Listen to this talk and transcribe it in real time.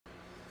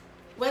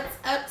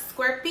up,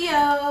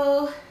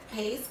 Scorpio?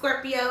 Hey,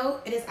 Scorpio.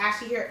 It is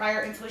Ashley here at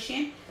Fire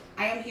Intuition.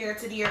 I am here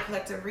to do your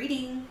collective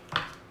reading.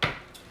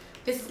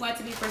 This is going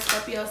to be for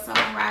Scorpio, Sun,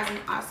 Rising,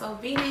 also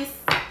Venus.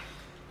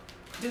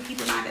 Do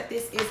keep in mind that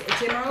this is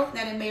general,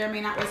 that it may or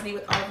may not resonate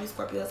with all of you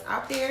Scorpios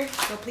out there.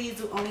 So please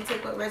do only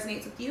take what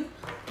resonates with you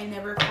and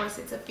never force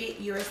it to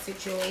fit your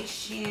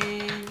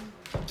situation.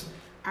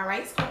 All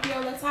right,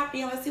 Scorpio, let's hop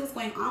in. Let's see what's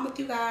going on with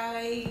you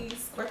guys,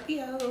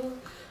 Scorpio.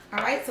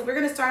 All right, so we're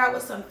going to start out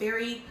with some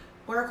fairy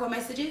oracle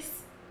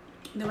messages.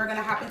 Then we're going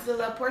to hop into the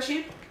love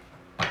portion.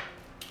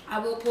 I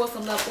will pull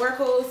some love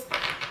oracles.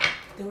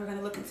 Then we're going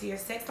to look into your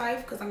sex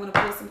life because I'm going to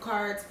pull some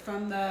cards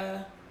from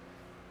the,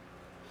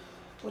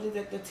 what is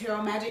it, the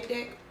Tarot Magic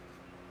deck.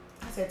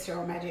 I said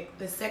Tarot Magic,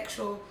 the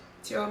sexual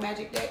Tarot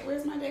Magic deck.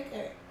 Where's my deck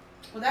at?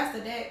 Well, that's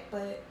the deck,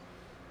 but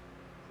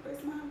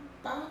where's my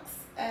box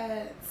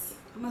at?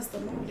 I must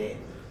have moved it.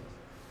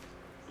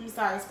 I'm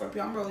sorry,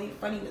 Scorpio. I'm really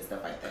funny with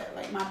stuff like that,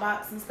 like my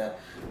box and stuff.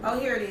 Oh,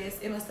 here it is.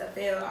 It must have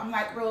fell. I'm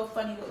like real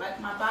funny with like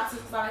my boxes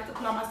because I like to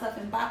put all my stuff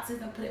in boxes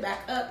and put it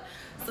back up.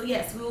 So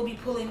yes, we will be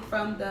pulling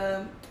from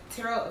the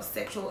Tarot of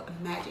Sexual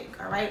Magic.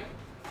 All right,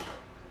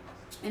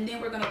 and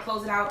then we're gonna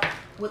close it out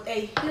with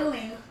a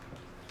healing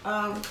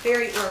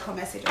fairy oracle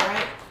message. All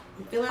right,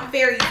 I'm feeling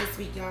fairies this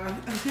week, y'all.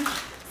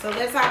 So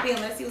let's hop in.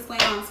 Let's see what's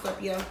going on,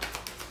 Scorpio.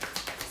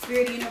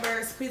 Spirit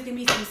universe, please give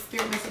me some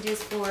spirit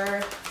messages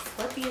for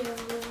Scorpio.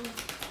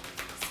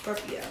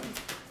 Scorpio.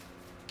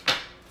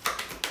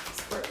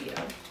 Scorpio.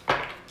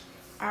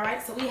 All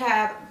right, so we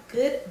have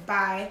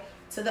goodbye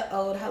to the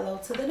old, hello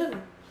to the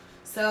new.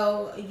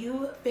 So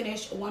you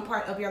finished one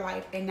part of your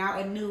life and now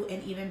a new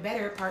and even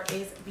better part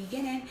is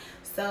beginning.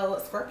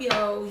 So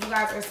Scorpio, you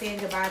guys are saying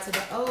goodbye to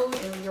the old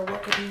and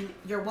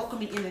you're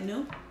welcoming in the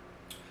new.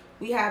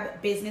 We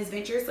have business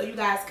ventures, so you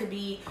guys could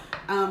be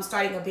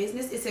starting a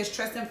business. It says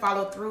trust and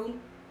follow through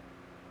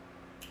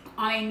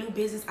on a new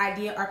business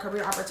idea or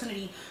career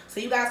opportunity. So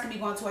you guys can be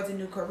going towards a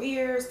new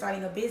career,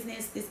 starting a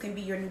business. This can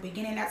be your new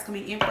beginning. That's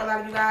coming in for a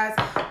lot of you guys.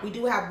 We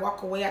do have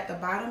walk away at the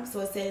bottom. So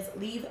it says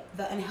leave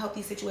the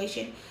unhealthy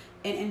situation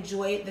and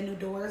enjoy the new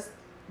doors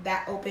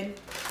that open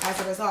as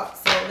a result.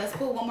 So let's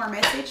pull one more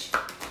message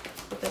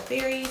with the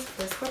fairies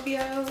for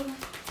Scorpio.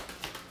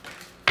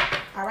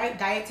 All right,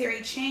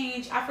 dietary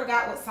change. I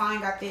forgot what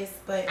sign got this,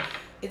 but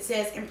it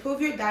says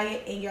improve your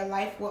diet and your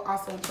life will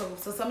also improve.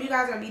 So some of you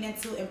guys are needing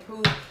to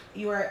improve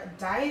your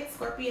diet,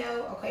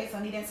 Scorpio. Okay, so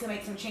needing to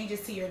make some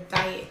changes to your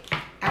diet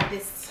at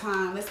this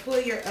time. Let's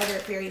pull your other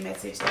fairy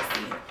message. Let's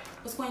see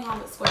what's going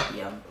on with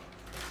Scorpio.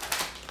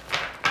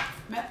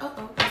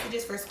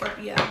 Messages for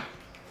Scorpio.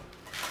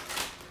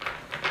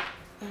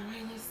 All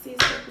right, let's see,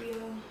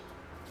 Scorpio.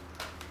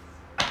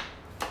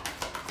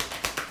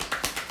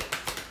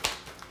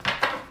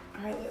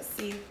 All right, let's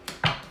see.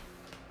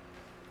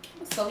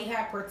 So we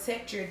have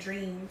protect your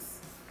dreams.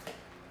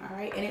 All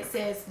right, and it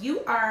says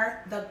you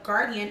are the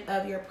guardian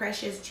of your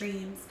precious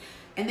dreams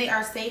and they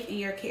are safe in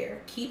your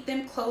care. Keep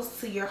them close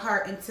to your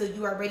heart until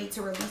you are ready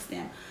to release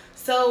them.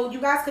 So you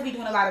guys could be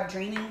doing a lot of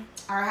dreaming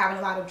or having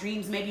a lot of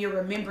dreams. Maybe you're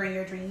remembering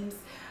your dreams,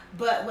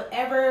 but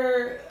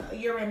whatever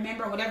you're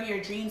remembering, whatever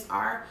your dreams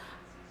are,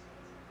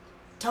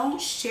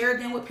 don't share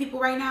them with people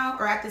right now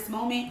or at this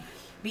moment,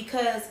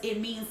 because it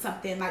means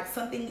something. Like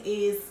something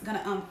is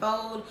gonna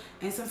unfold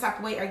in some type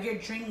of way, or you're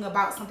dreaming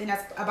about something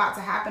that's about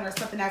to happen or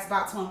something that's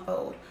about to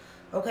unfold.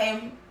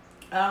 Okay,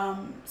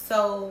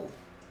 so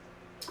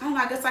I don't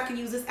know, I guess I can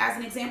use this as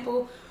an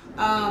example.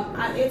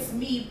 It's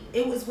me,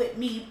 it was with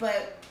me,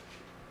 but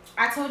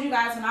I told you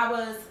guys when I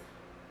was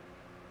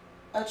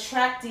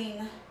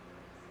attracting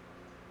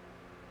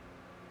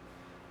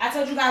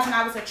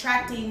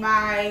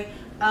my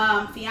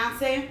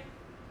fiance,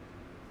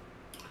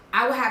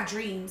 I would have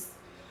dreams.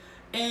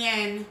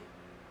 And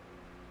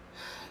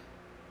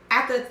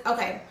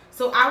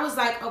so I was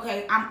like,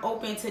 okay, I'm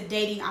open to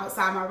dating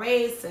outside my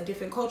race, a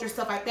different culture,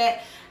 stuff like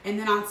that. And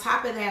then on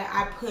top of that,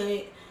 I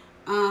put,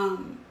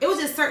 it was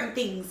just certain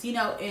things, you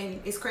know,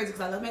 and it's crazy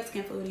because I love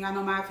Mexican food. And y'all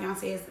know my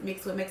fiance is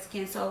mixed with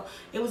Mexican. So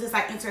it was just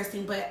like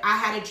interesting. But I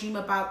had a dream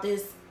about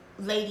this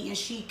lady and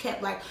she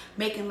kept like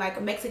making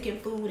like Mexican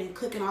food and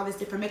cooking all this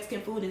different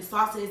Mexican food and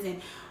sauces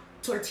and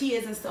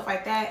tortillas and stuff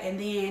like that. And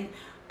then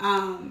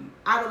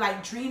I would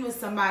like dream with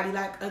somebody,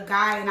 like a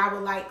guy, and I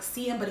would like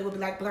see him, but it would be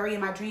like blurry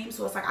in my dream.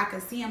 So it's like I can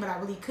see him, but I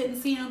really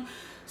couldn't see him.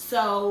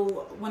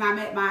 So when I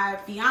met my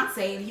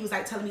fiance and he was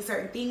like telling me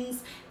certain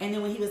things, and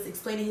then when he was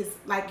explaining his,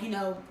 like, you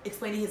know,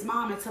 explaining his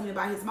mom and telling me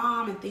about his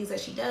mom and things that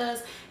she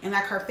does and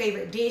like her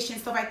favorite dish and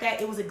stuff like that,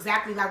 it was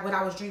exactly like what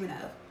I was dreaming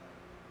of.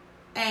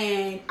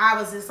 And I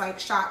was just like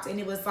shocked.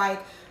 And it was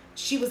like,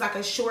 she was like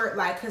a short,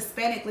 like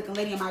Hispanic looking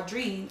lady in my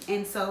dream.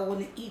 And so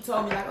when he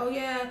told me like, oh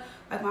yeah,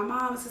 like my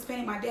mom is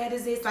Hispanic, my dad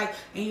is this, like,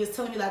 and he was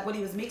telling me like what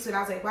he was mixed with,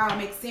 I was like, wow, it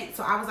makes sense.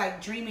 So I was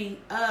like dreaming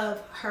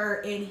of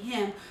her and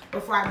him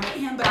before I met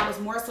him, but I was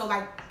more so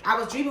like, I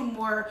was dreaming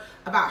more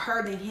about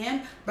her than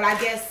him. But I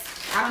guess,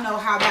 I don't know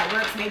how that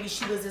works. Maybe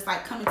she was just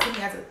like coming to me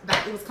as a,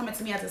 like it was coming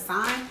to me as a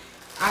sign.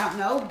 I don't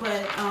know,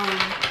 but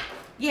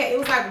yeah, it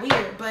was like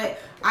weird, but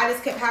I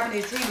just kept having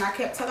this dream, and I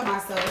kept telling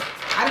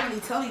myself, I didn't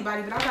really tell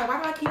anybody, but I was like,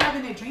 why do I keep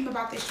having a dream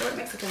about this short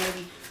Mexican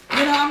lady?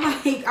 You know, I'm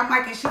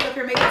like, and she's up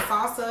here making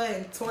salsa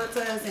and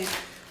tortas and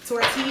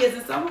tortillas,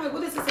 and so I'm like,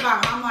 what is this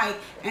about? And I'm like,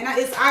 and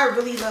I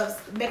really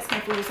love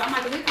Mexican food, so I'm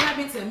like, have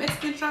I been to the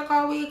Mexican truck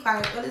all week?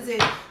 Like, what is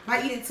it? Am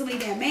I eating too many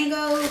damn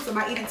mangoes? Am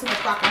I eating too much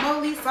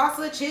guacamole,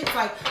 salsa, chips?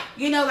 Like,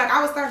 you know, like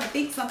I was starting to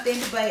think something,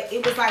 but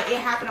it was like, it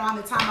happened around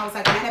the time I was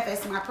like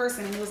manifesting my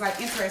person, and it was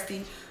like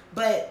interesting,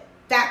 but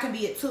that can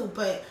be it too.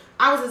 But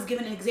I was just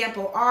giving an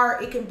example.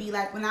 Or it can be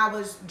like when I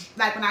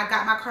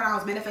got my car and I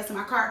was manifesting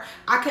my car,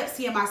 I kept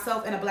seeing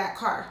myself in a black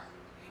car.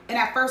 And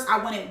at first I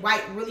wanted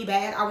white really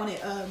bad. I wanted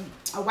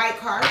a white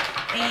car.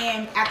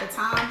 And at the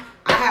time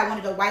I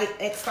wanted a white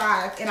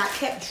X5, and I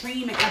kept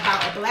dreaming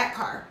about a black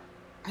car.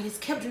 I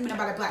just kept dreaming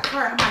about a black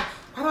car. And I'm like,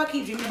 why do I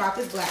keep dreaming about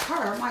this black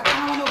car? I'm like, I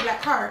don't want no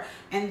black car.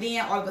 And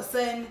then all of a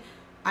sudden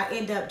I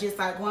end up just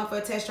like going for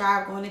a test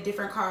drive, going to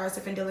different cars,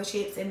 different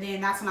dealerships, and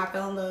then that's when I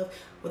fell in love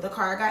with the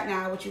car I got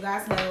now, which you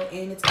guys know,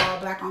 and it's all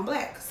black on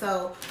black.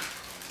 So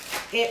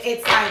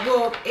it's like,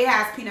 well, it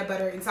has peanut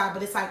butter inside,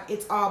 but it's like,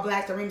 it's all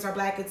black. The rims are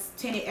black, it's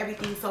tinted,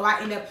 everything. So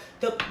I end up,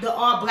 the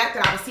all black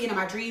that I was seeing in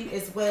my dream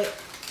is what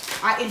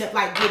I end up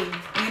like getting,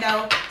 you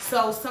know.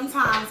 So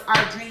sometimes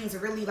our dreams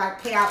really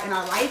like play out in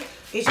our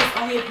life. It's just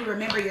only if you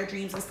remember your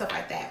dreams and stuff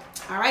like that.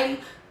 Alrighty,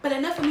 but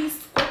enough of me,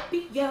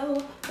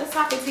 Scorpio. Let's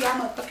hop into our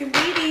motherfucking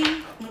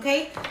reading.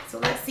 Okay, so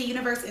let's see,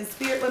 universe and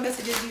spirit, what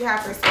messages do you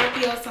have for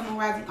Scorpio, Sun, Moon,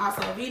 Rising,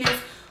 also Venus?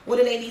 What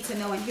do they need to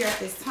know and hear at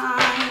this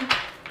time?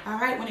 All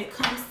right, when it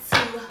comes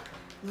to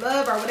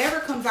love, or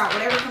whatever comes out,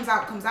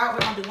 comes out. We're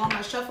gonna do one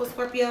more shuffle,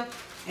 Scorpio,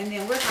 and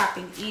then we're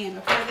hopping in.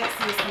 Okay, let's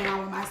see what's going on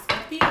with my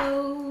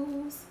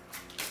Scorpios.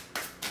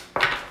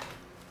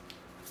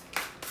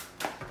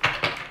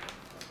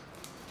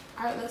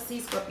 All right, let's see,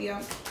 Scorpio.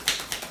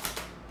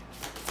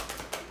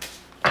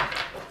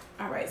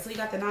 All right, so you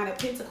got the Nine of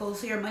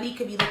Pentacles. So your money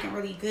could be looking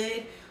really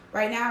good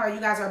right now, or you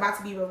guys are about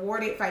to be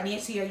rewarded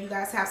financially, or you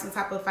guys have some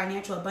type of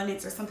financial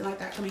abundance or something like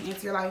that coming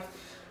into your life.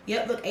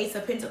 Yep, look, Ace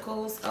of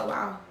Pentacles. Oh,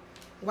 wow.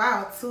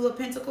 Wow, Two of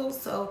Pentacles.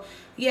 So,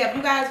 yeah, if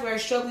you guys were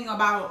struggling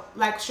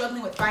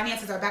with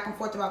finances or back and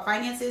forth about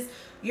finances,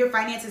 your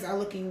finances are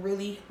looking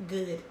really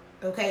good.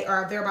 Okay,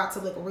 or they're about to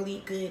look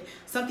really good.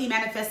 Something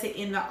manifested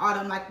in the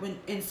autumn,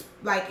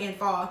 like in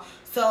fall.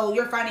 So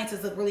your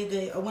finances look really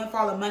good. A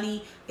windfall of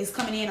money is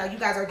coming in, or you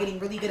guys are getting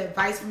really good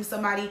advice from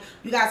somebody.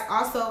 You guys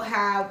also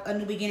have a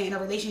new beginning in a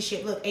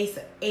relationship. Look, Eight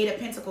of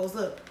Pentacles.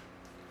 Look.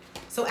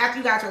 So after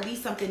you guys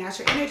release something, that's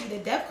your energy. The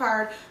Death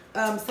card,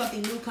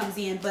 something new comes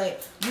in.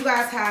 But you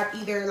guys have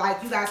either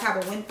like you guys have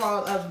a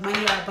windfall of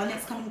money or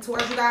abundance coming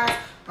towards you guys,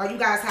 or you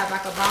guys have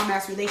like a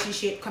bomb-ass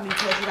relationship coming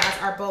towards you guys,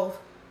 or both.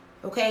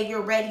 Okay, you're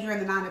ready. You're in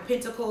the Nine of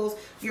Pentacles.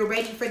 You're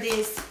ready for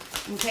this.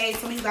 Okay,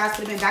 some of you guys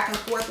could have been back and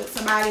forth with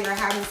somebody, or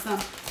having some,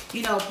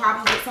 you know,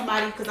 problems with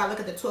somebody. Because I look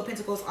at the Two of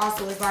Pentacles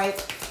also as like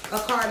a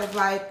card of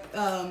like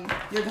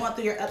you're going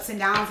through your ups and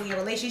downs in your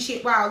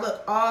relationship. Wow,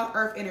 look, all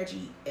earth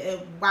energy.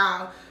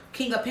 Wow,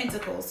 King of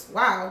Pentacles.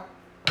 Wow.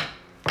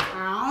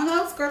 I don't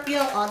know, Scorpio.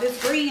 All this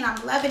green,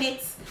 I'm loving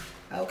it.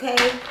 Okay.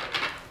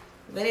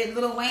 Let it,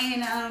 Lil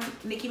Wayne and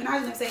Nicki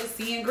Minaj them say,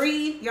 seeing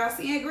green. Y'all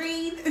seeing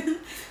green?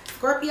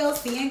 Scorpio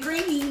seeing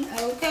green.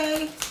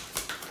 Okay.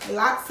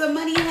 Lots of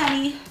money,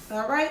 honey.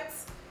 All right.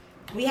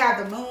 We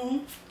have the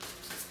moon.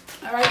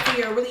 All right. So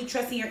you're really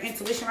trusting your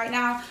intuition right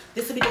now.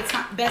 This will be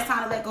the best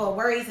time to let go of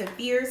worries and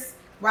fears.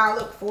 Wow,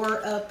 look, Four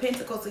of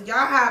Pentacles. So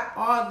y'all have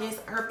all this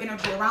earth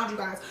energy around you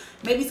guys.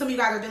 Maybe some of you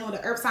guys are dealing with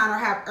an earth sign or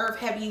have earth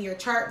heavy in your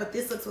chart, but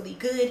this looks really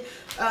good.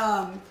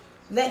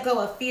 Let go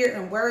of fear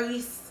and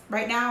worries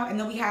right now. And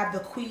then we have the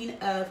Queen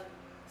of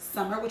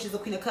Summer, which is the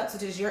Queen of Cups,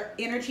 which is your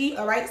energy.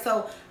 All right,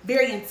 so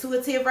very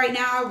intuitive right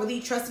now,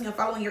 really trusting and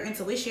following your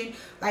intuition.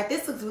 Like,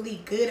 this looks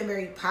really good and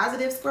very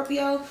positive,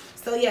 Scorpio.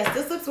 So yes,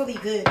 this looks really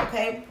good.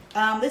 Okay,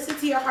 listen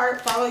to your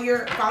heart,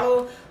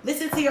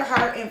 listen to your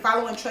heart, and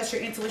follow and trust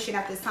your intuition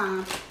at this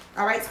time.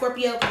 All right,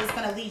 Scorpio, because it's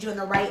going to lead you in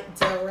the right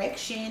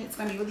direction. It's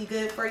going to be really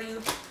good for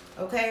you.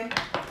 Okay,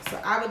 so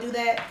I would do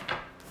that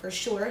for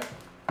sure.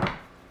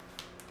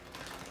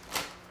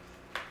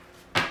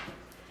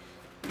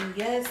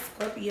 Yes,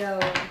 Scorpio.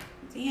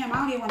 Damn, I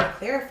don't even want to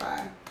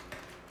clarify.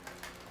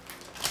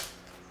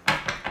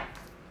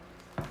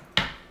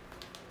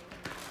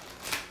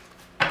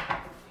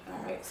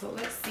 Alright, so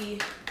let's see.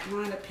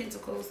 Nine of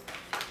Pentacles.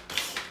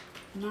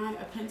 Nine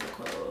of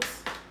Pentacles.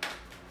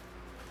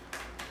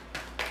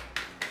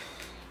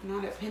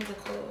 Nine of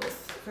Pentacles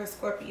for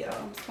Scorpio.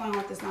 What's going on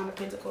with this Nine of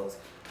Pentacles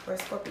for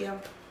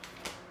Scorpio?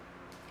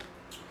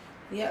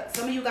 Yep,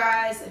 some of you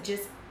guys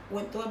just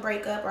went through a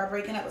breakup or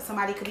breaking up with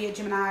somebody. Could be a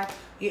Gemini.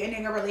 You're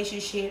ending a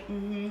relationship.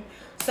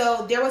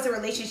 So there was a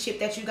relationship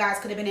that you guys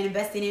could have been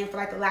investing in for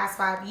like the last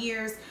 5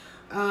 years.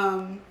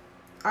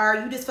 Or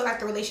you just feel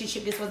like the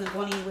relationship just wasn't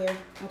going anywhere.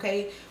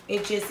 Okay,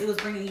 it was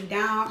bringing you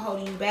down,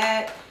 holding you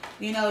back.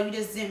 You know, you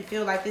just didn't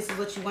feel like this is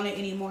what you wanted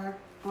anymore.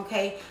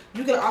 Okay,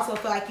 you could also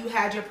feel like you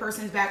had your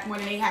person's back more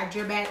than they had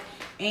your back,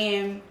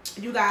 and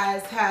you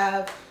guys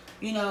have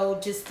you know,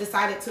 just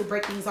decided to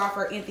break things off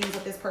or end things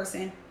with this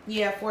person.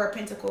 Yeah, Four of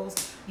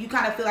Pentacles. You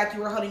kind of feel like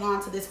you were holding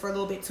on to this for a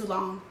little bit too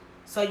long.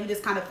 So you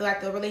just kind of feel like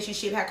the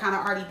relationship had kind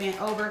of already been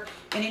over,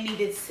 and it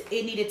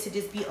needed to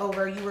just be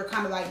over. You were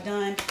kind of like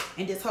done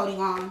and just holding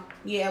on.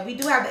 Yeah, we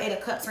do have the Eight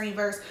of Cups in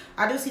reverse.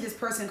 I do see this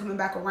person coming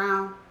back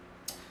around.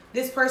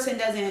 This person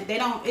doesn't, they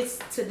don't, it's,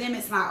 to them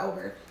it's not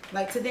over.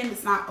 Like, to them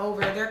it's not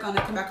over. They're going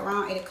to come back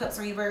around. Eight of Cups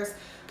in reverse.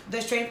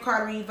 The Strength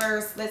card in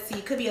reverse. Let's see,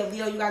 it could be a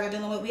Leo you guys are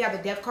dealing with. We have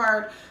the Death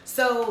card.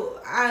 So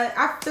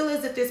I feel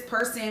as if this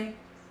person,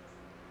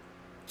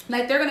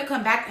 like, they're going to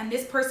come back, and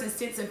this person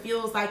sense and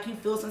feels like you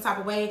feel some type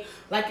of way,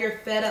 like you're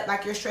fed up,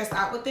 like you're stressed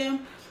out with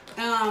them.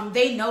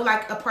 They know,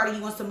 like, a part of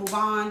you wants to move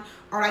on,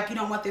 or like you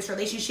don't want this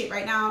relationship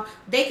right now.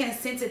 They can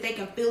sense it, they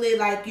can feel it,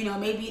 like, you know,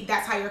 maybe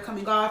that's how you're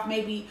coming off,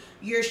 maybe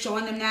you're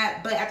showing them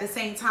that, but at the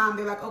same time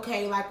they're like,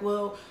 okay, like,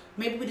 well,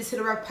 maybe we just hit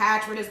a rough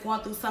patch, we're just going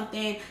through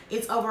something,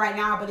 it's over right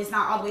now, but it's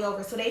not all the way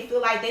over. So they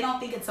feel like they don't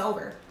think it's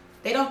over.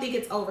 They don't think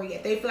it's over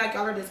yet. They feel like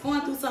y'all are just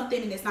going through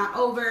something and it's not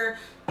over,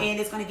 and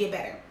it's going to get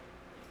better.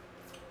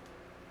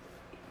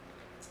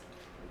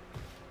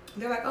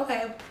 They're like,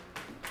 okay,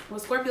 well,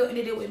 Scorpio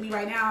ended it with me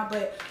right now,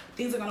 but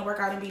things are going to work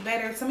out and be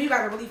better. Some of you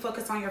guys are really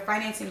focused on your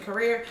finance and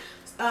career.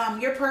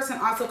 Your person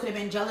also could have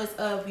been jealous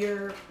of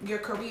your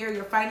career,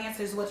 your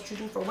finances, what you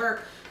do for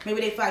work.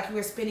 Maybe they feel like you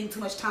were spending too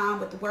much time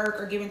with the work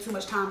or giving too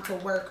much time to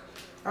work.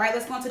 All right,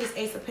 let's go into this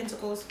Ace of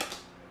Pentacles.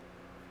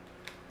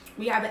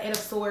 We have the Eight of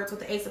Swords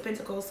with the Ace of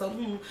Pentacles. So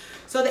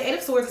the Eight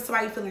of Swords is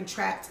somebody feeling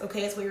trapped,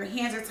 okay? It's where your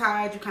hands are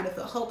tied. You kind of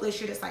feel hopeless.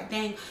 You're just like,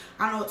 dang,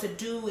 I don't know what to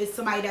do. It's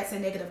somebody that's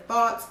in negative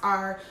thoughts,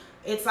 or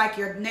it's like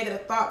your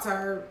negative thoughts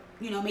are,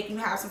 you know, making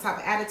you have some type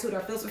of attitude or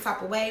feel some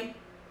type of way.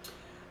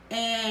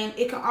 And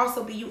it can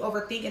also be you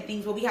overthinking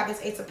things. Well, we have this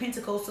Ace of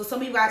Pentacles. So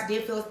some of you guys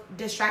did feel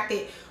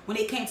distracted when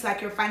it came to like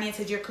your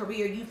finances, your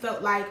career. You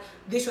felt like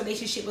this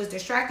relationship was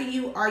distracting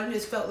you, or you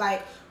just felt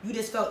like you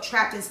just felt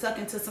trapped and stuck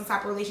into some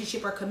type of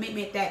relationship or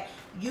commitment that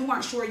you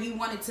weren't sure you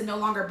wanted to no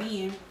longer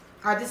be in.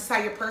 Or this is how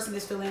your person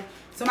is feeling.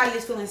 Somebody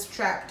is feeling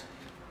trapped.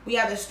 We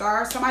have the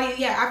Star. Somebody,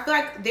 yeah, I feel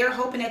like they're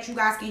hoping that you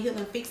guys can heal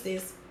and fix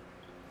this.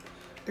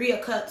 Three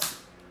of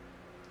Cups.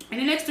 In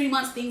the next 3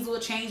 months, things will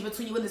change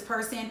between you and this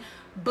person.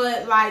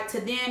 But like, to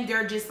them,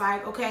 they're just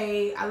like,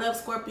 okay, I love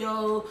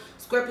Scorpio.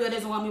 Scorpio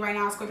doesn't want me right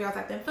now. Scorpio's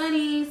acting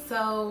funny.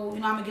 So, you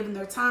know, I'm going to give them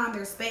their time,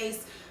 their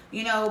space,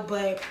 you know,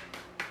 but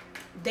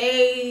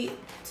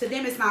to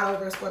them, it's not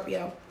over,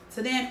 Scorpio.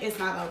 To them, it's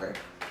not over.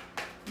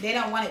 They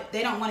don't want it.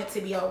 They don't want it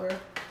to be over.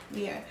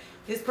 Yeah.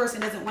 This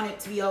person doesn't want it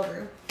to be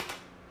over.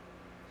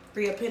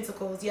 Three of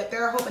Pentacles. Yep.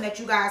 They're hoping that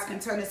you guys can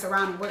turn this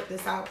around and work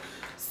this out.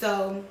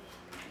 So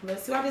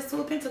let's see why this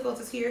Two of Pentacles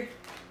is here.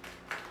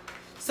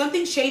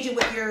 Something's changing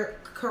with your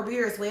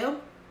career as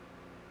well,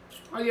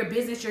 or your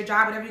business, your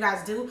job, whatever you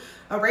guys do.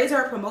 A raise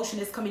or a promotion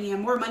is coming in.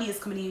 More money is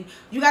coming in.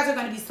 You guys are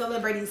going to be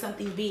celebrating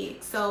something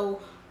big.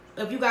 So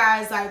if you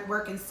guys like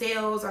work in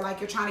sales, or like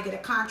you're trying to get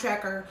a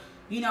contract, or,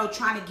 you know,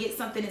 trying to get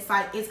something, it's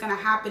like it's going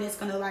to happen. It's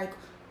going to, like,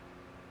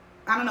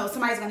 I don't know,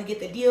 somebody's going to get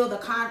the deal, the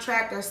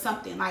contract, or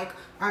something, like,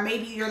 or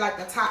maybe you're like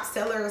the top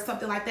seller or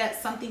something like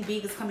that. Something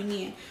big is coming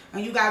in,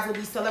 and you guys will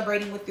be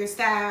celebrating with your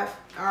staff,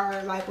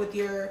 or like with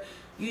your,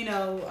 you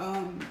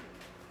know,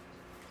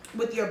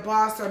 with your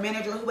boss or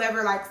manager,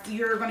 whoever. Like,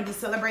 you're going to be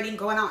celebrating,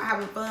 going out,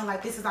 having fun.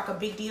 Like, this is like a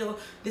big deal.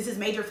 This is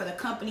major for the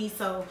company.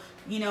 So,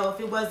 you know, if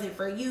it wasn't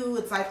for you,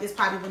 it's like this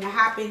probably wouldn't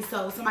happen.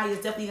 So somebody is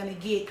definitely going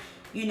to get,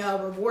 you know,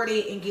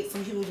 rewarded and get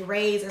some huge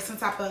raise, or some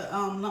type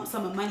of lump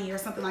sum of money or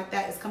something like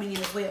that is coming in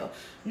as well.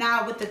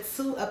 Now with the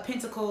Two of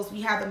Pentacles,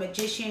 we have the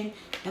Magician,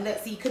 and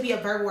let's see, it could be a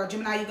Virgo or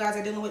Gemini you guys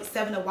are dealing with.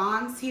 Seven of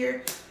Wands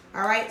here.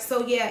 All right,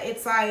 so yeah,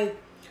 it's like,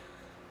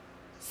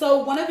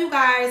 so one of you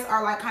guys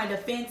are like kind of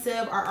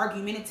defensive or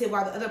argumentative,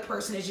 while the other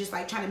person is just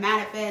like trying to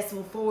manifest,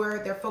 move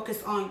forward. They're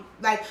focused on,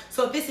 like,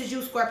 so if this is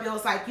you, Scorpio,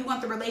 it's like you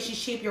want the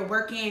relationship, you're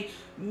working.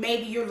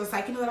 Maybe you're just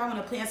like, you know what, I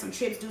want to plan some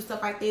trips, do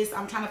stuff like this.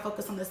 I'm trying to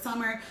focus on the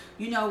summer,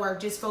 you know, or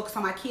just focus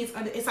on my kids.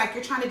 It's like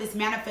you're trying to just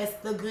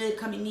manifest the good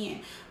coming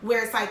in.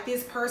 Where it's like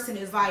this person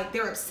is like,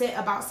 they're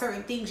upset about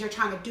certain things you're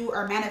trying to do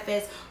or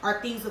manifest, or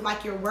things with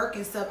like your work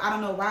and stuff. I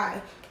don't know why.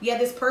 Yeah,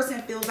 this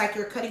person feels like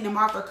you're cutting them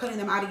off or cutting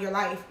them out of your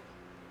life.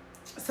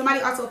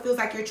 Somebody also feels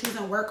like you're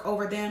choosing work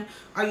over them,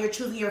 or you're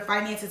choosing your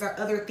finances or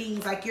other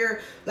things. Like you're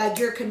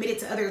committed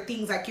to other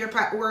things, like your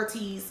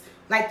priorities,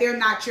 like they're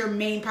not your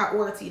main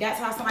priority. That's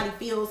how somebody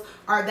feels,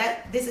 or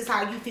that this is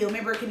how you feel.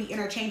 Remember, it can be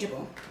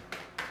interchangeable.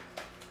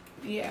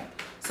 Yeah.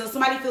 So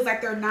somebody feels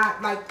like they're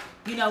not, like,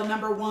 you know,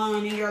 number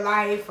one in your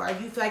life, or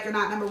you feel like you're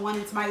not number one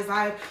in somebody's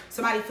life.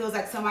 Somebody feels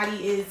like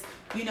somebody is,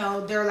 you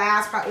know, their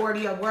last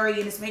priority or worry,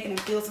 and it's making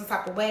them feel some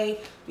type of way.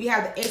 We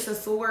have the Ace of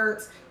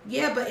Swords.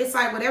 Yeah, but it's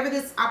like whatever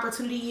this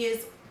opportunity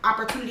is,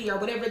 or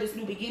whatever this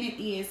new beginning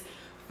is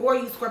for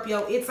you,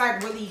 Scorpio, it's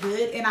like really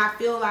good. And I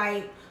feel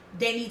like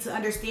they need to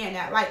understand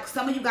that. Like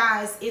some of you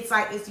guys, it's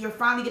like you're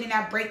finally getting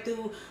that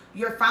breakthrough.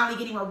 You're finally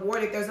getting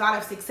rewarded. There's a lot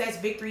of success,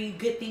 victory,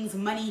 good things,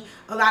 money,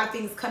 a lot of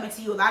things coming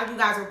to you. A lot of you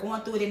guys are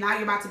going through it, and now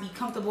you're about to be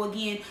comfortable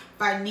again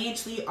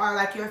financially, or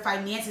like your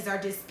finances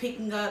are just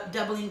picking up,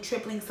 doubling,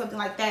 tripling, something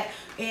like that.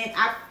 And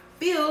I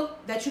feel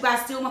that you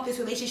guys still want this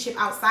relationship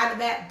outside of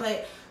that,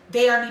 but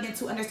they are needing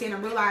to understand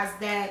and realize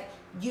that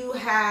you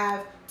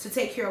have to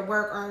take care of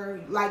work,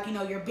 or like, you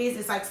know, your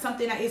business, like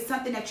something that is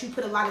something that you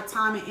put a lot of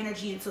time and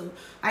energy into.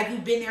 Like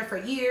you've been there for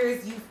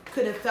years. You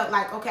could have felt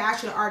like, okay, I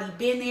should have already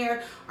been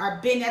there or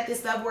been at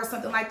this level or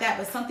something like that,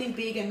 but something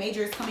big and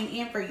major is coming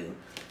in for you.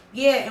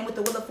 Yeah, and with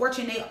the Wheel of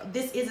Fortune,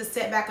 this is a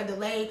setback, a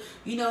delay.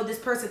 You know, this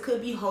person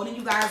could be holding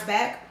you guys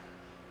back.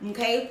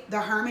 Okay, the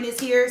Hermit is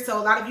here.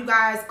 So a lot of you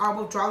guys are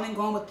withdrawing,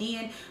 going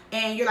within,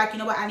 and you're like, you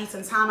know what, I need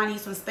some time, I need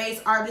some space.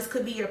 Or this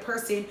could be your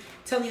person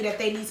telling you that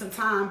they need some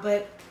time.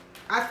 But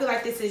I feel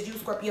like this is you,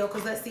 Scorpio,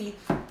 because let's see.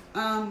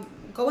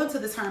 Go into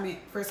this Hermit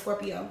for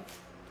Scorpio.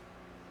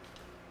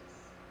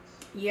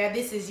 Yeah,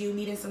 this is you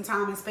needing some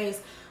time and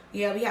space.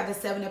 Yeah, we have the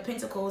 7 of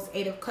Pentacles,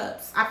 8 of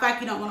Cups. I feel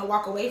like you don't want to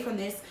walk away from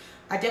this.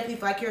 I definitely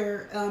feel like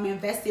you're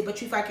invested,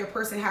 but you feel like your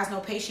person has no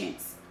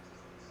patience.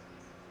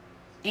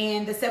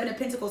 And the 7 of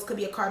Pentacles could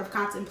be a card of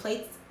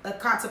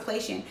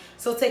contemplation.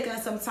 So taking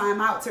some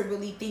time out to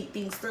really think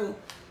things through.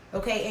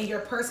 Okay, and your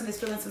person is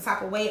feeling some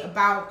type of way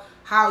about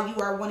how you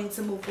are wanting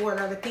to move forward,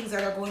 or the things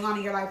that are going on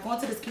in your life.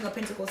 Going to this King of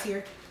Pentacles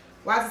here.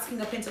 Why is this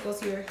King of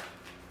Pentacles here?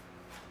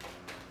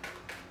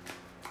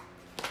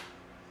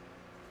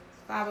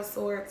 5 of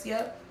Swords,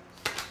 yep.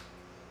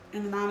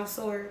 And the 9 of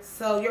Swords.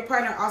 So your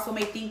partner also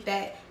may think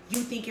that you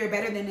think you're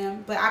better than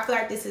them, but I feel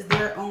like this is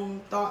their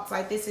own thoughts.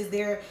 Like this is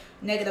their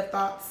negative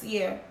thoughts.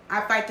 Yeah, I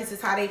feel like this is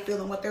how they feel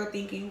and what they're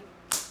thinking.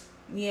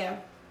 Yeah.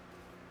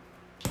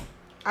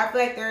 I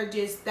feel like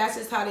that's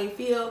just how they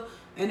feel,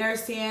 and they're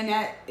saying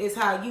that is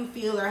how you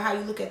feel or how you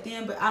look at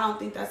them, but I don't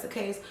think that's the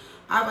case.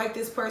 I feel like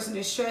this person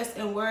is stressed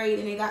and worried,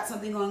 and they got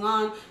something going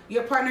on.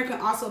 Your partner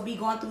can also be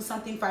going through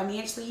something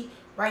financially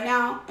right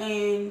now,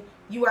 and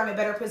you are in a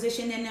better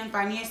position than them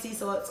financially,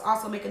 so it's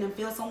also making them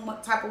feel some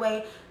type of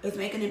way. It's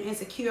making them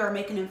insecure, or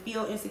making them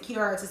feel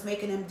insecure, or it's just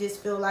making them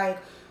just feel like,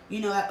 you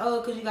know, like, oh,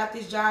 because you got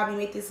this job, you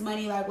make this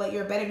money, like, what,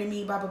 you're better than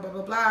me, blah, blah, blah,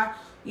 blah, blah,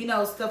 you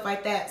know, stuff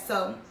like that.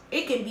 So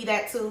it can be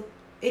that too.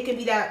 It can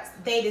be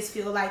that they just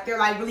feel like they're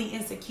like really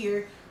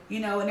insecure, you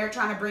know, and they're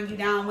trying to bring you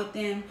down with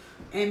them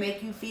and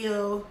make you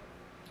feel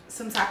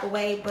some type of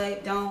way,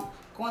 but don't.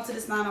 Go into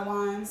this 9 of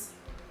Wands.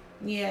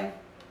 Yeah.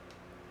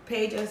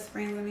 Page of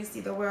Spring. Let me see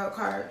the World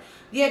card.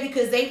 Yeah,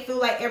 because they feel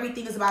like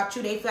everything is about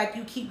you. They feel like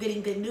you keep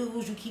getting good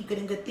news. You keep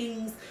getting good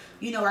things,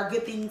 you know, or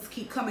good things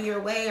keep coming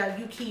your way, or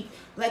you keep,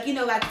 like, you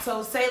know, like,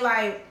 so say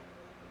like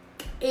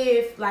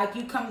if like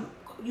you come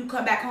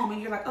back home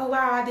and you're like, oh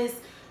wow, I just,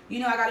 you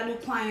know, I got a new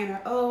client,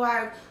 or oh,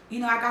 I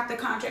got the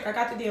contract, I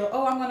got the deal,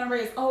 oh, I'm going to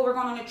raise, oh, we're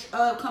going on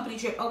a company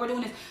trip, oh, we're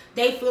doing this.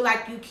 They feel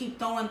like you keep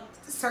throwing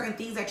certain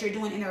things that you're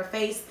doing in their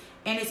face,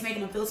 and it's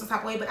making them feel some type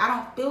of way. But I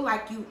don't feel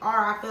like you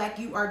are. I feel like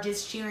you are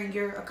just sharing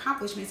your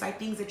accomplishments, like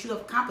things that you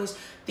have accomplished,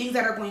 things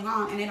that are going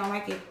on, and they don't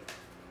like it.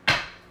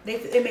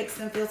 It makes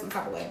them feel some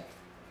type of way.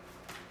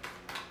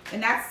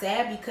 And that's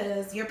sad,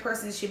 because your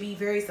person should be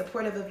very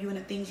supportive of you and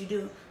the things you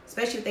do,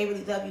 especially if they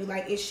really love you.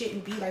 Like, it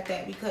shouldn't be like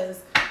that,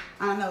 because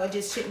I don't know, it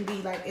just shouldn't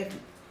be like, if,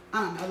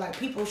 I don't know, like,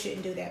 people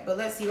shouldn't do that. But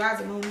let's see,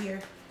 rise of moon here.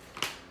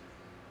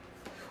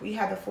 We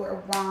have the 4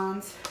 of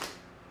Wands,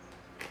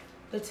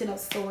 the 10 of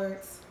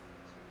Swords,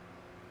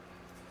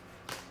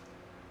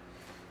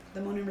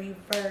 the moon in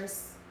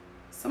reverse.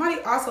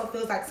 Somebody also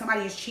feels like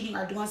somebody is cheating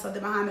or doing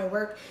something behind their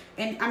work,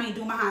 and I mean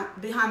doing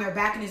behind their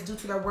back, and it's due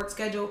to their work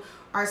schedule,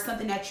 or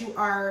something that you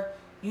are,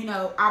 you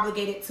know,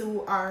 obligated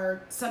to,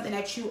 or something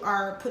that you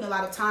are putting a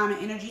lot of time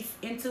and energy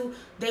into.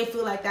 They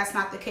feel like that's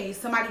not the case.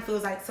 Somebody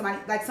feels like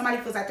somebody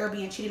feels like they're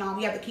being cheated on.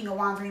 We have the King of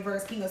Wands in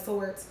reverse, King of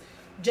Swords,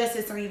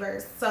 Justice in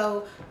reverse.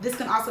 So this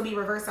can also be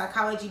reverse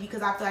psychology,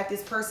 because I feel like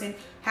this person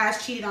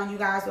has cheated on you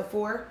guys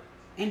before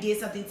and did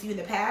something to you in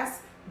the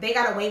past. They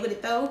got away with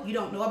it though. You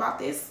don't know about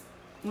this,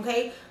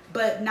 okay?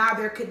 But now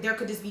there could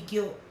just be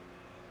guilt,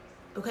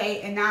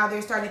 okay? And now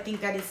they're starting to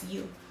think that it's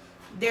you.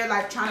 They're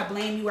like trying to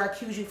blame you or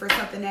accuse you for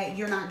something that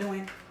you're not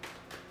doing.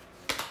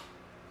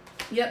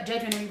 Yep,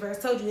 Judgment in reverse.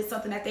 Told you it's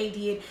something that they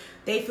did.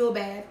 They feel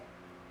bad,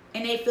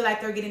 and they feel like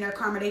they're getting their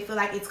karma. They feel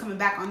like it's coming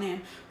back on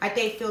them. Like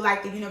they feel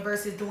like the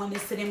universe is doing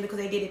this to them because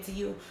they did it to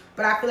you.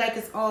 But I feel like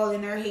it's all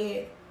in their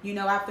head. You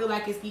know, I feel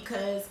like it's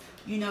because,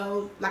 you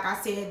know, like I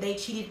said, they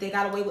cheated. They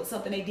got away with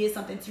something. They did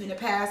something to you in the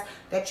past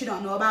that you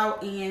don't know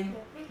about, and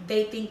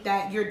they think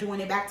that you're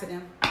doing it back to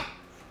them.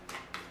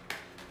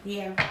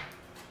 Yeah.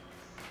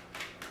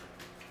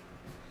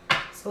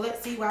 So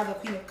let's see why the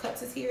Queen of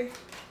Cups is here.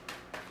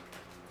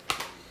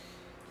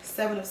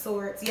 7 of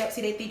Swords. Yep,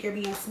 see, they think you're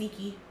being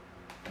sneaky,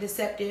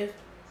 deceptive.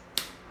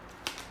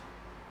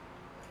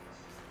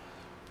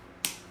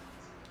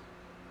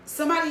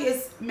 Somebody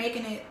is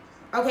making it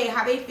okay,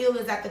 how they feel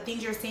is that the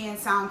things you're saying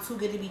sound too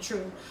good to be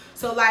true.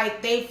 So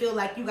like they feel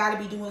like you got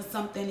to be doing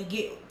something to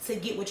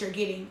get what you're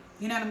getting.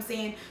 You know what I'm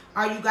saying?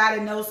 Or you got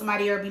to know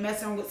somebody or be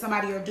messing with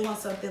somebody or doing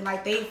something.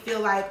 Like they feel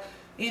like,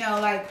 you know,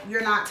 like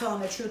you're not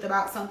telling the truth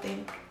about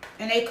something.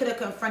 And they could have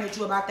confronted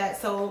you about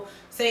that. So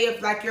say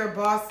if like your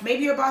boss,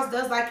 maybe your boss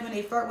does like you and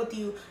they flirt with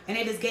you and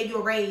they just gave you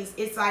a raise.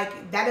 It's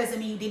like, that doesn't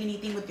mean you did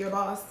anything with your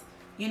boss,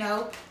 you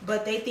know,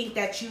 but they think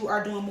that you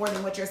are doing more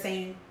than what you're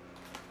saying.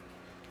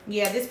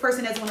 Yeah, this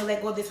person doesn't want to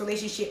let go of this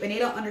relationship, and they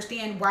don't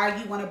understand why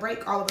you want to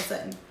break all of a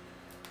sudden.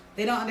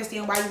 They don't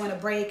understand why you want to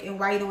break and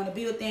why you don't want to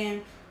be with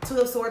them. Two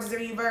of Swords is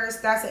in reverse.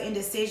 That's an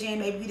indecision.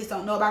 Maybe you just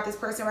don't know about this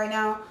person right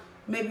now.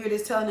 Maybe you're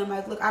just telling them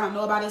like, look, I don't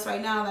know about this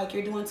right now. Like,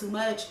 you're doing too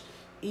much.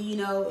 You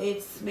know,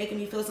 it's making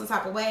me feel some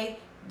type of way.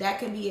 That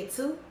can be it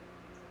too.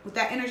 With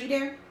that energy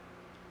there.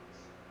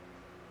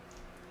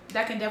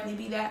 That can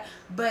definitely be that.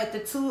 But the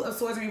Two of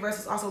Swords in reverse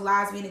is also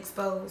lies being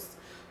exposed.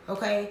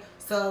 Okay?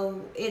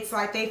 So it's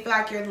like they feel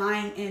like you're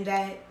lying in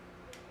that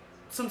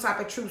some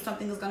type of truth.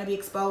 Something is going to be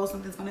exposed.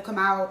 Something's going to come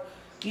out.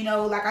 You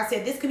know, like I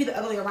said, this could be the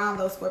other way around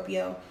though,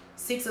 Scorpio.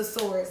 Six of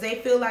Swords. They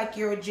feel like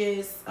you're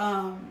just,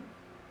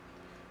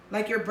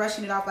 like you're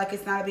brushing it off like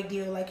it's not a big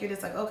deal. Like you're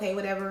just like, okay,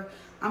 whatever.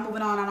 I'm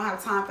moving on. I don't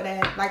have time for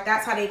that. Like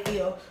that's how they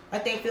feel.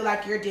 Like they feel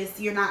like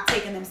you're not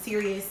taking them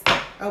serious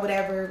or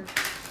whatever.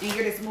 And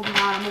you're just moving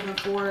on and moving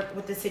forward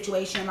with the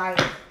situation. Like,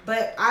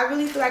 but I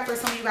really feel like for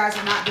some of you guys,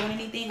 you're not doing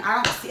anything.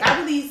 I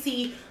really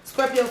see,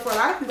 Scorpio, for a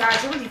lot of you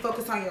guys, you're really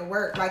focused on your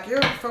work. Like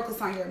you're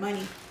focused on your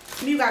money.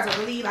 Some of you guys are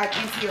really like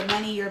into your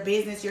money, your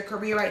business, your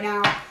career right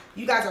now.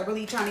 You guys are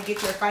really trying to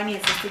get your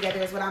finances together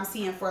is what I'm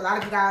seeing. For a lot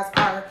of you guys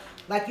are,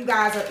 like you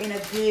guys are in a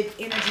good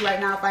energy right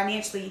now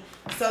financially.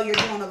 So you're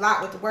doing a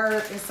lot with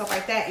work and stuff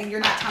like that. And you're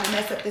not trying to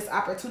mess up this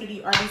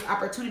opportunity or these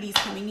opportunities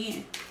coming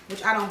in.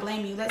 Which I don't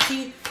blame you. Let's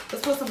see.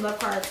 Let's put some love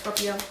cards,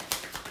 Scorpio.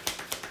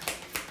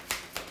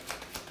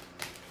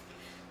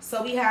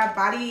 So we have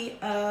body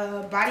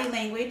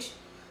language.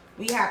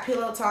 We have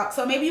pillow talk.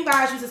 So maybe you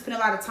guys used to spend a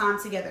lot of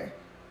time together.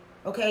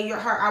 Okay, your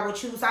heart I would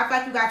choose. So I feel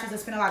like you guys used to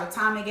spend a lot of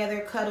time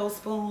together, cuddle,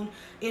 spoon,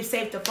 if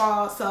safe to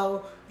fall.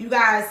 So you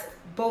guys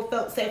both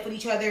felt safe with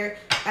each other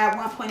at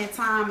one point in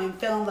time and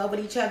fell in love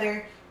with each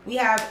other. We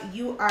have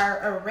you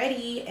are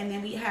ready, and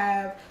then we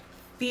have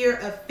fear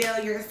of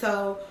failure.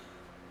 So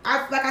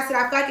like I said,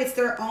 I feel like it's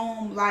their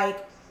own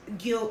like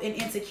guilt and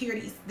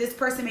insecurities. This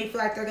person may feel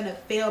like they're gonna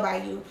fail by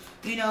you,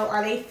 you know,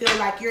 or they feel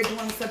like you're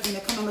doing something to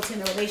come in between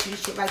the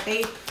relationship. Like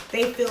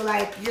they feel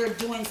like you're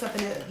doing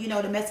something to, you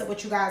know, to mess up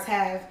what you guys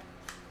have.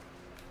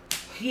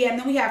 Yeah, and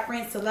then we have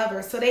friends to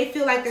lovers. So they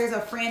feel like there's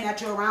a friend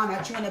that you're around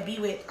that you want to be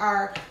with.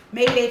 Or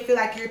maybe they feel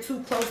like you're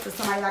too close to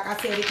somebody. Like I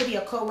said, it could be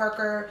a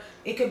coworker.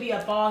 It could be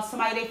a boss.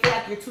 Somebody, they feel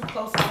like you're too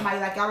close to somebody.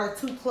 Like y'all are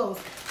too close.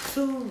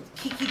 Too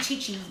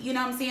kiki-chichi. You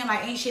know what I'm saying?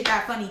 Like ain't shit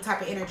that funny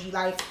type of energy.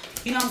 Like,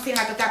 you know what I'm saying?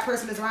 Like if that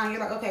person is around, you're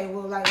like, okay,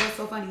 well, like what's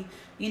so funny?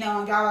 You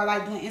know, and y'all are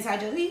like doing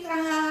inside jokes.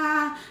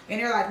 And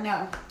they're like,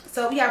 no.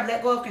 So we have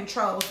let go of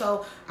control.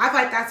 So I feel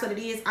like that's what it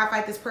is. I feel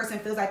like this person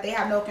feels like they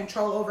have no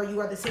control over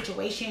you or the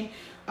situation.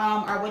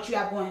 Or what you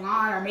have going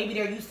on, or maybe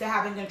they're used to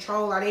having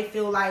control, or they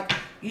feel like,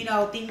 you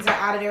know, things are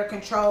out of their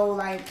control.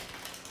 Like,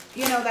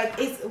 you know, like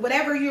it's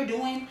whatever you're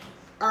doing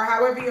or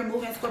however you're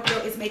moving, Scorpio,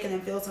 it's making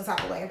them feel some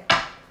type of way.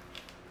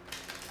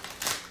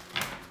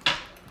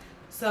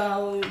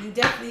 So you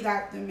definitely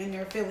got them in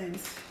their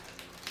feelings.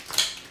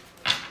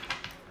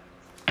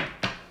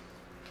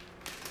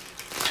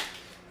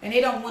 And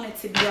they don't want it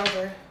to be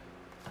over,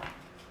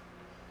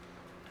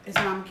 is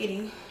what I'm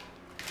getting.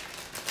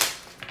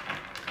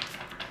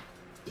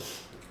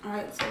 All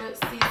right, so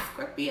let's see,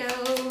 Scorpio.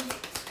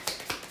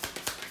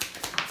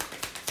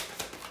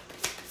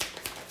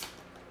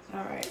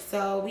 All right,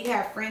 so we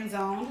have friend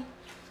zone.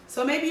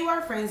 So maybe you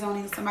are friend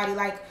zoning somebody,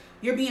 like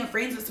you're being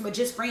friends with somebody,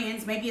 just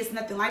friends. Maybe it's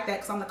nothing like that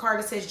because on the card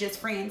it says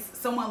just friends.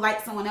 Someone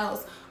likes someone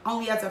else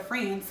only as a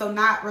friend, so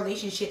not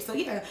relationship. So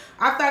yeah,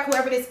 I feel like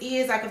whoever this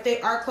is, like if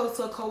they are close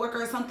to a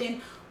coworker or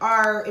something,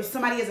 or if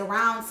somebody is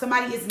around,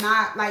 somebody is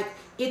not like,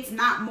 it's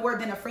not more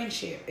than a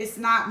friendship. It's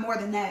not more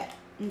than that,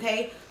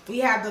 okay? We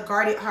have the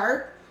guarded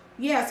heart.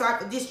 Yeah,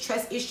 so this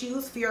trust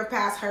issues, fear of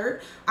past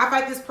hurt. I feel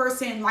like this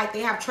person, like they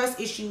have trust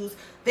issues.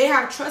 They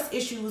have trust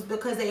issues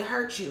because they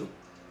hurt you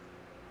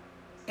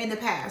in the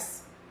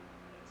past.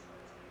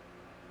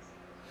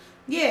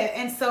 Yeah,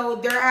 and so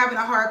they're having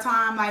a hard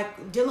time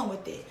like dealing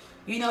with it.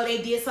 You know,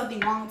 they did something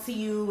wrong to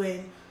you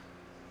and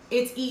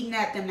it's eating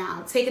at them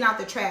now. Taking out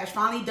the trash,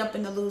 finally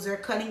dumping the loser,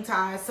 cutting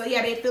ties. So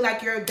yeah, they feel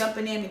like you're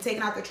dumping them and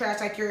taking out the trash,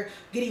 like you're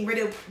getting rid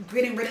of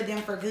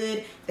them for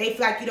good. They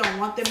feel like you don't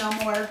want them no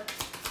more.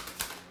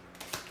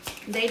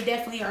 They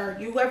definitely are,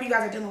 whoever you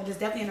guys are dealing with is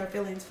definitely in their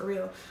feelings for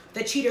real.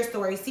 The cheater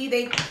story. See,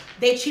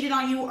 they cheated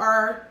on you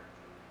or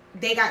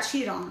they got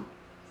cheated on.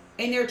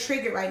 And they're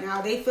triggered right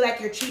now. They feel like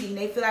you're cheating.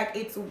 They feel like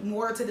it's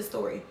more to the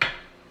story.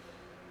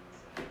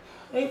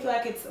 They feel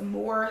like it's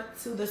more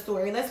to the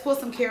story. Let's pull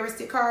some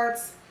characteristic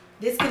cards.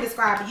 This can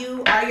describe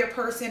you or your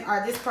person,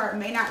 or this part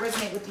may not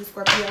resonate with you,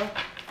 Scorpio.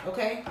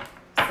 Okay?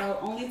 So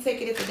only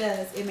take it if it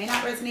does. It may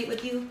not resonate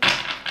with you.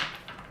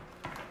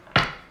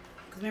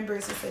 Remember,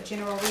 it's just a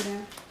general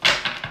reading.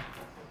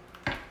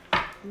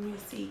 Let me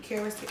see.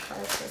 Characteristic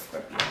cards for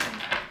Scorpio.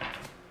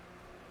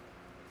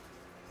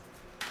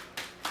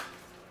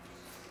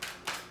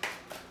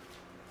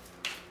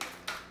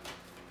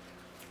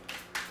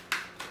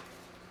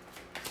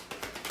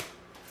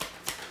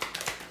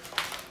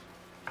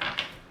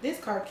 This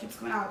card keeps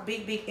coming out.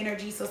 Big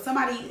energy. So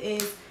somebody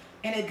is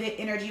in a good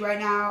energy right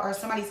now, or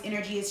somebody's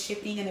energy is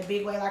shifting in a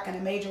big way, like in a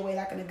major way,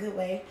 like in a good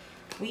way.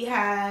 We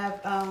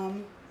have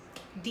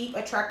deep,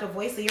 attractive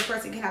voice. So your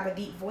person can have a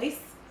deep voice.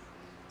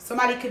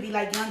 Somebody could be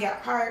like young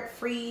at heart,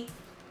 free.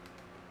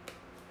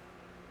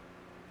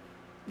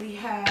 We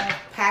have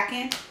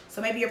packing.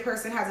 So maybe your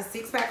person has a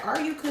six-pack, or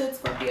you could,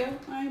 Scorpio.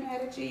 I ain't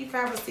mad at you. You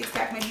can have a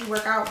six-pack. Maybe you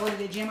work out, go to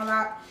the gym a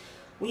lot.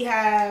 We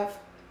have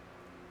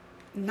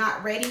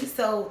not ready.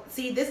 So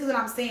see, this is what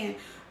I'm saying.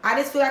 I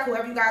just feel like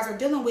whoever you guys are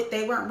dealing with,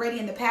 they weren't ready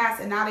in the past,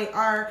 and now they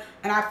are.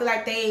 And I feel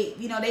like they,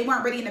 you know, they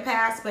weren't ready in the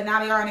past, but now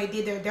they are, and they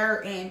did their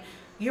dirt. And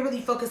you're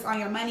really focused on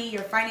your money,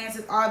 your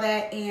finances, all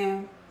that.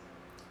 And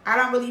I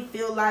don't really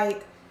feel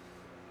like,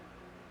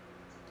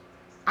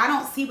 I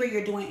don't see where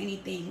you're doing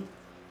anything.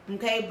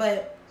 Okay,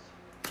 but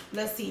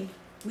let's see.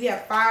 We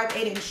have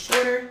 5'8" and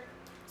shorter.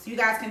 So you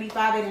guys can be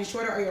 5'8" and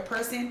shorter, or your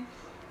person.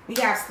 We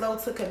have slow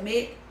to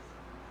commit.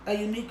 A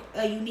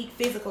unique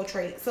physical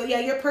trait. So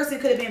yeah, your person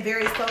could have been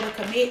very slow to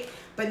commit,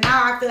 but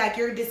now I feel like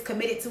you're just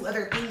committed to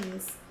other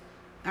things.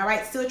 All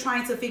right, still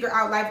trying to figure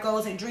out life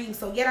goals and dreams.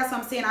 So yeah, that's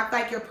what I'm saying. I feel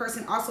like your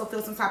person also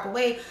feels some type of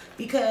way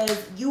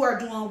because you are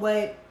doing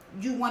what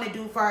you want to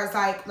do, as far as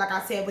like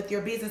I said, with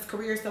your business,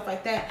 career, stuff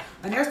like that.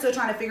 And they're still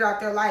trying to figure out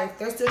their life.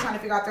 They're still trying to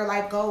figure out their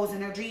life goals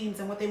and their dreams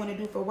and what they want to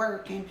do for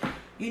work, and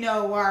you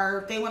know,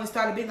 or they want to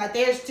start a business. Like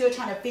they're still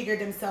trying to figure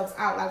themselves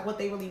out, like what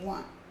they really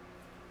want.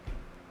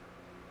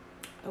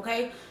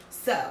 Okay,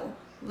 so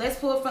let's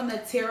pull from the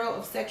Tarot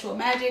of Sexual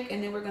Magic,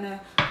 and then we're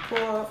gonna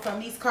pull from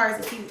these cards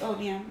to see, oh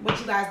damn, what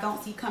you guys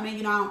don't see coming.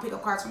 You know, I don't pick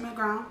up cards from the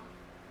ground.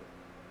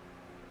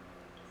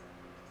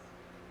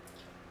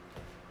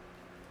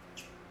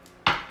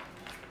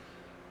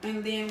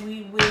 And then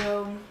we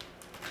will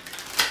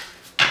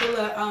pull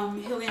a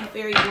Healing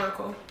Fairy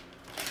Oracle.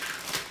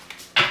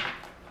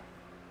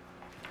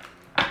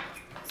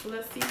 So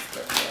let's see,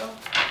 Scorpio.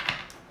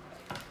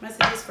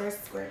 Messages for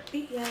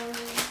Scorpio.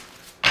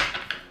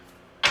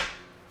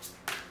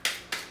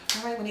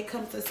 All right, when it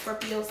comes to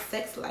Scorpio's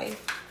sex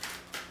life.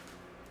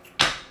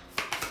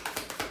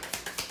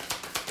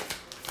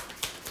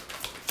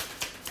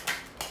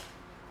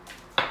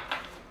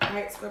 All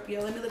right,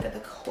 Scorpio, let me look at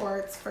the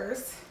cards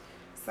first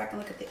so I can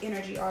look at the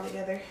energy all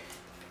together.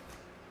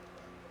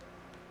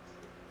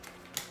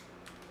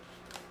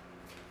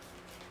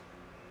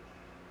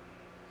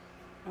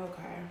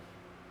 Okay.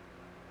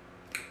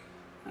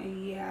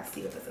 Yeah, I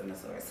see what the Seven of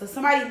Swords. So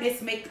somebody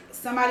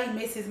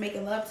misses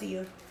making love to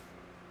you.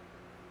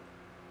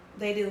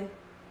 They do.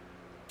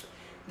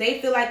 They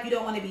feel like you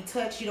don't want to be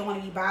touched, you don't want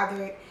to be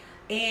bothered,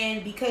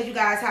 and because you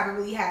guys haven't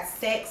really had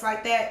sex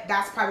like that,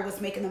 that's probably what's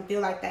making them feel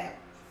like that.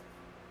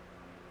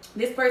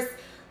 This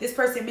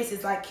person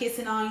misses like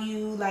kissing on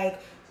you,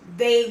 like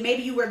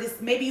maybe you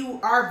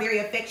are very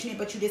affectionate,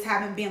 but you just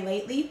haven't been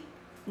lately.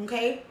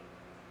 Okay.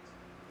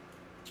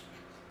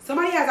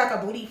 Somebody has like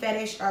a booty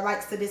fetish or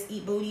likes to just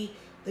eat booty.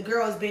 The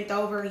girl is bent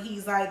over,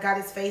 he's like got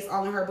his face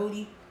all in her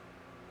booty.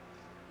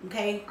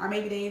 Okay, or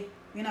maybe they,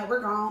 you know, we're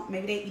grown.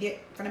 Maybe they eat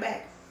it from the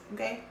back.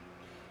 Okay?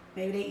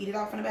 Maybe they eat it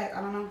off from the back.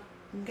 I don't know.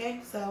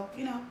 Okay? So,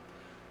 you know.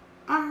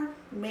 Or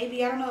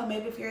maybe, I don't know.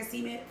 Maybe if you're a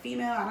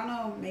female, I don't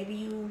know. Maybe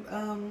you,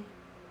 I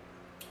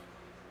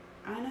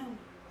don't know.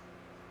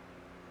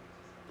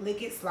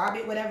 Lick it, slob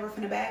it, whatever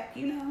from the back,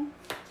 you know.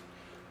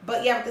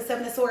 But yeah, with the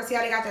Seven of Swords, see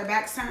how they got their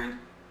backs turned?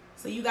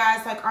 So you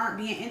guys, like, aren't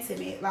being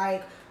intimate.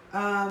 Like,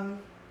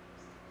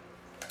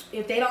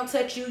 if they don't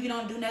touch you, you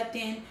don't do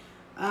nothing.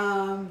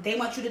 They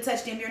want you to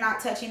touch them, you're not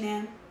touching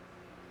them.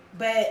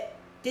 But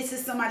this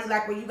is somebody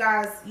like where you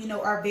guys, you know,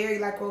 are very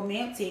like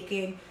romantic,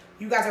 and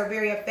you guys are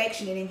very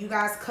affectionate, and you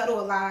guys cuddle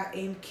a lot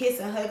and kiss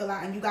and hug a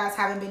lot, and you guys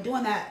haven't been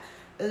doing that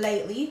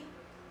lately.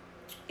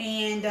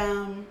 And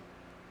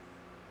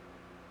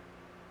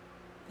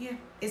yeah,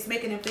 it's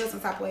making them feel some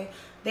type of way.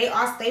 They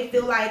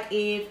feel like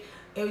if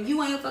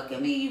you ain't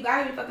fucking me, you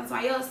gotta be fucking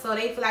somebody else. So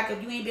they feel like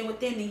if you ain't been with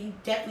them, then you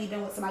definitely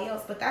been with somebody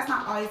else. But that's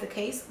not always the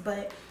case,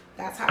 but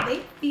that's how they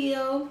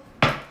feel.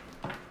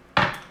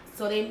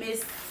 So they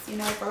miss, you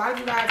know, for a lot of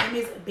you guys, they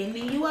miss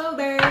bending you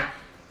over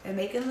and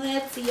making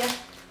love to you.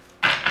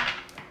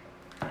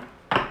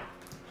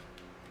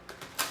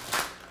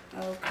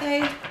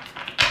 Okay.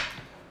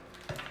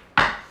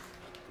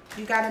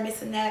 You gotta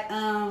missing that,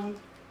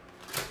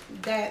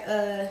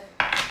 it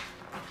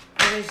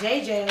was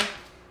JJ.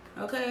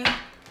 Okay.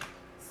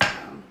 So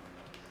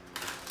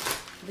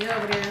they're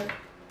over there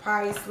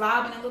probably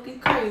slobbing and looking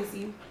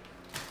crazy.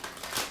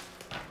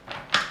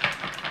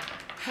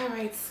 All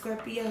right,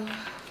 Scorpio.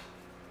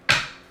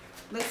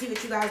 Let's see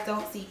what you guys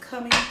don't see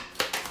coming.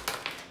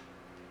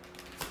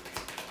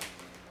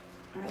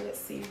 All right, let's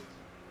see.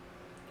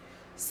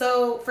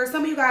 So for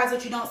some of you guys,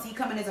 what you don't see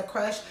coming is a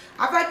crush.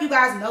 I feel like you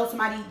guys know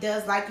somebody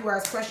does like you or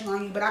is crushing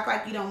on you, but I feel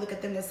like you don't look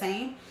at them the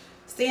same.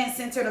 Staying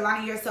centered,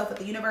 aligning yourself with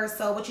the universe.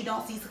 So what you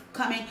don't see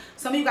coming,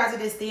 some of you guys are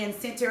just staying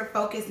centered,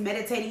 focused,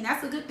 meditating.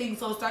 That's a good thing.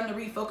 So starting to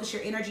refocus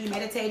your energy,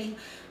 meditating.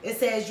 It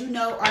says, you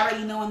know,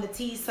 already knowing the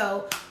tea.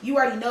 So you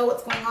already know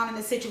what's going on in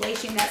the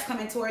situation that's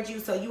coming towards you.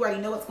 So you already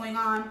know what's going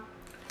on.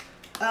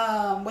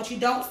 What you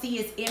don't see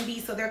is envy.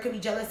 So there could be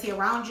jealousy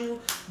around you.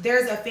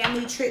 There's a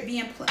family trip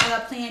being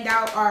planned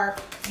out, or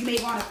you may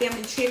go on a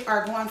family trip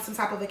or go on some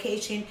type of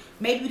vacation.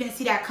 Maybe you didn't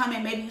see that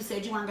coming. Maybe you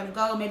said you weren't going to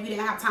go. Maybe you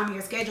didn't have time in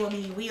your schedule, and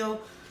then you will.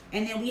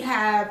 And then we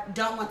have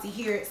don't want to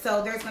hear it.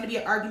 So there's going to be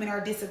an argument or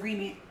a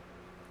disagreement,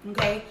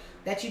 okay,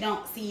 that you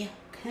don't see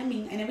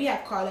coming. And then we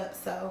have caught up.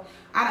 So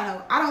I don't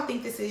know. I don't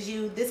think this is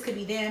you. This could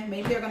be them.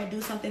 Maybe they're going to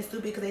do something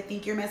stupid because they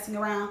think you're messing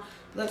around.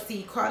 Let's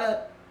see. Caught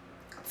up.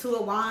 2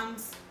 of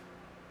Wands.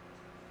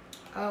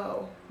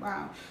 Oh,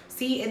 wow.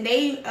 See, and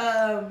they,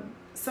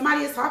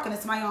 somebody is talking to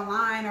somebody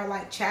online or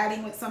like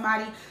chatting with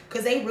somebody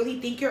because they really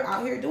think you're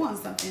out here doing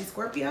something,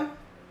 Scorpio.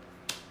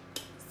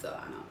 So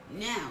I don't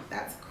know. Now,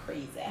 that's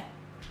crazy.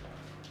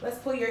 Let's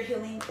pull your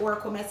healing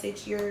oracle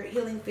message, your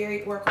healing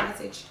fairy oracle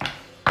message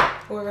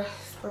for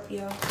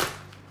Scorpio.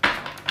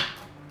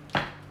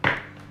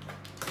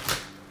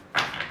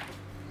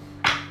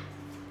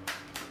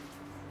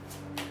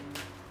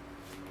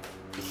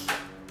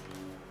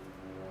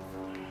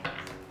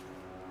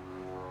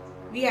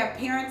 We have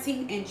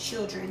parenting and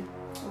children,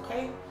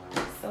 okay?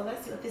 So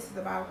let's see what this is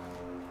about.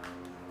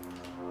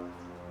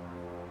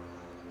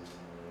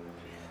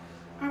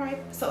 All right,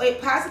 so a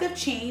positive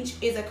change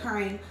is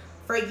occurring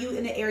for you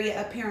in the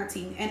area of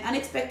parenting. An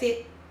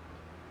unexpected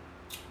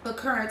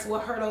occurrence will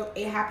hurdle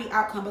a happy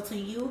outcome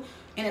between you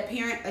and a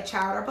parent, a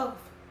child, or both.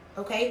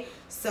 Okay,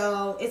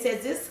 so it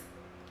says this.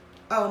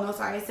 Oh, no,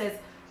 sorry. It says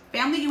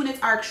family units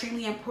are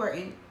extremely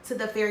important to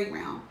the fairy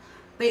realm.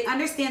 They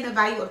understand the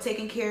value of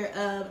taking care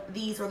of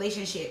these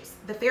relationships.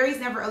 The fairies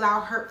never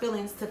allow hurt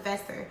feelings to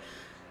fester.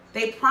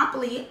 They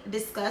promptly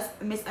discuss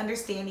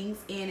misunderstandings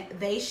and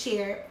they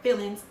share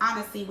feelings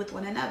honestly with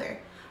one another.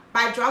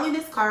 By drawing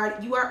this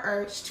card, you are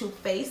urged to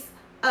face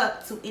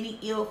up to any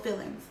ill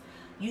feelings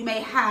you may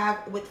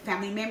have with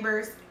family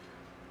members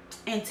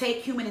and take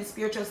human and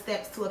spiritual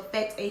steps to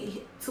affect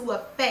a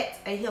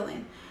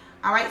healing.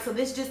 All right, so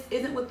this just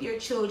isn't with your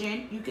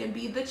children. You can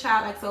be the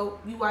child, like, so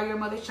you are your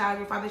mother's child,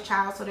 your father's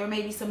child, so there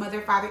may be some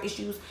mother-father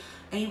issues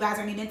and you guys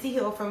are needing to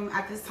heal from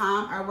at this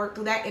time or work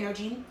through that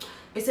energy.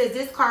 It says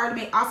this card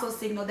may also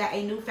signal that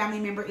a new family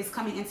member is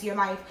coming into your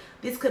life.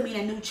 This could mean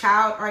a new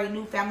child or a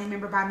new family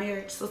member by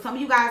marriage. So some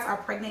of you guys are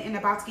pregnant and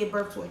about to give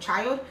birth to a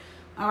child.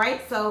 All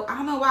right, so I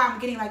don't know why I'm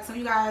getting like some of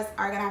you guys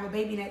are going to have a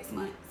baby next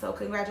month. So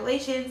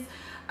congratulations.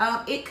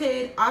 It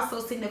could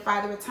also signify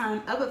the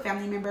return of a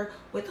family member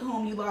with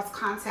whom you lost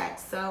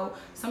contact. So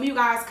some of you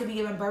guys could be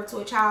giving birth to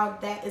a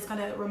child that is going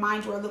to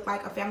remind you or look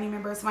like a family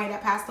member, somebody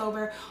that passed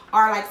over,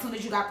 or like as soon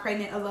as you got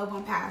pregnant, a loved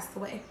one passed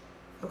away.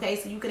 Okay,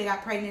 so you could have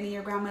got pregnant and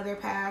your grandmother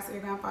passed or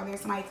your grandfather,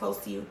 somebody close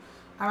to you.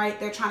 All right,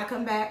 they're trying to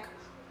come back.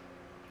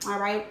 All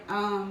right,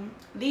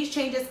 these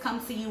changes come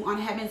to you on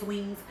heaven's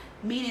wings,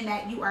 meaning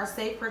that you are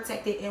safe,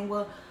 protected, and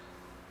will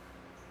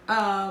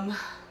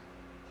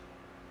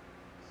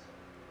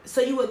so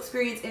you will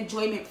experience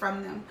enjoyment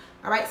from them.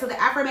 All right, so the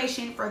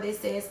affirmation for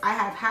this is I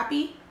have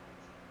happy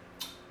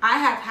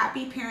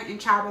parent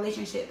and child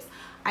relationships.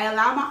 I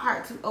allow my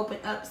heart to open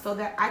up so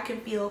that I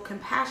can feel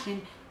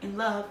compassion and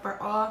love for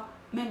all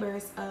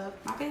members of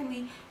my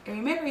family. And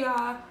remember,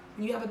 y'all,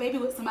 when you have a baby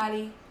with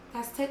somebody,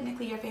 that's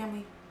technically your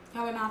family.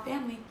 Y'all are not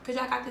family because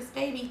y'all got this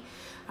baby.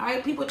 All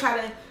right, people try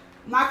to,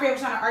 my friend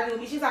was trying to argue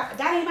with me. She's like,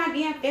 that ain't my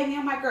damn family.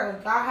 I'm like, girl,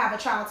 y'all have a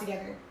child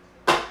together.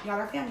 Y'all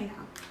are family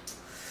now.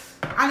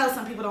 I know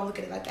some people don't look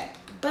at it like that,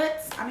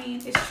 but I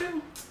mean, it's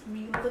true. I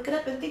mean, look it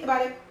up and think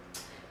about it.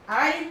 All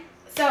right,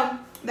 so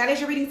that is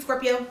your reading,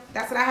 Scorpio.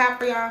 That's what I have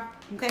for y'all.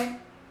 Okay,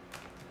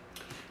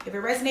 if it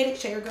resonated,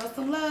 share your girls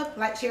some love.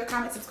 Like, share,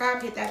 comment,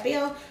 subscribe, hit that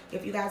bell.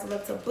 If you guys would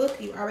love to book,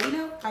 you already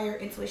know,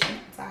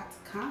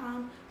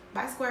 fireintuition.com.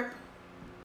 Bye, Scorp.